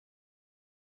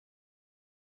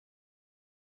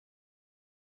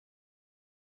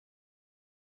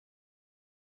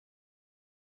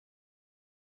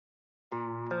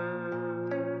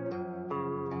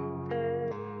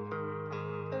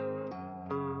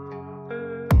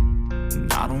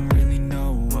I don't really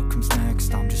know what comes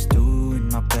next. I'm just doing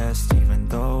my best, even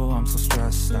though I'm so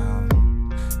stressed out.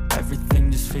 Everything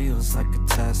just feels like a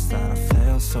test that I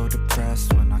fail, so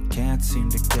depressed when I can't seem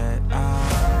to get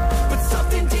out. But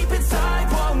something deep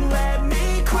inside won't let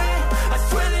me quit. I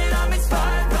swear that I'm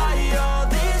inspired by all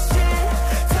this shit.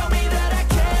 Tell me that I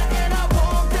can and I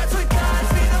won't. That's what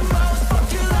guides me the most.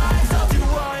 Fuck your lies, I'll do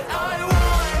what I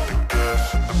want. The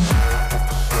gas in the back of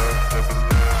the set never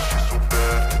leaves. She's so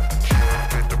bad that the chick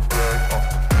made the bag.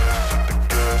 The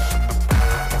gas in the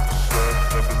back of the set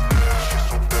never leaves. She's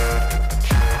so bad that the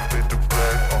chick made the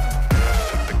bag.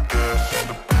 The gas in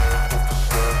the back of the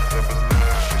set never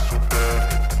leaves. She's so bad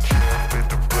that the chick made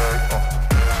the bag.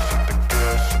 The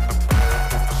gas in the back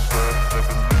of the set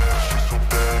never leaves. She's so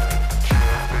bad that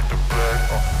the chick made the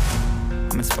bag.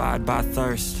 I'm inspired by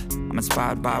thirst, I'm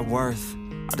inspired by worth.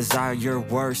 I desire your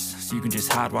worst, so you can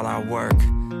just hide while I work.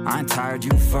 I ain't tired,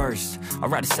 you first. I'll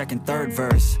write a second, third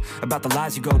verse about the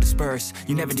lies you go disperse.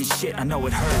 You never did shit, I know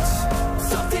it hurts.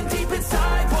 Something deep inside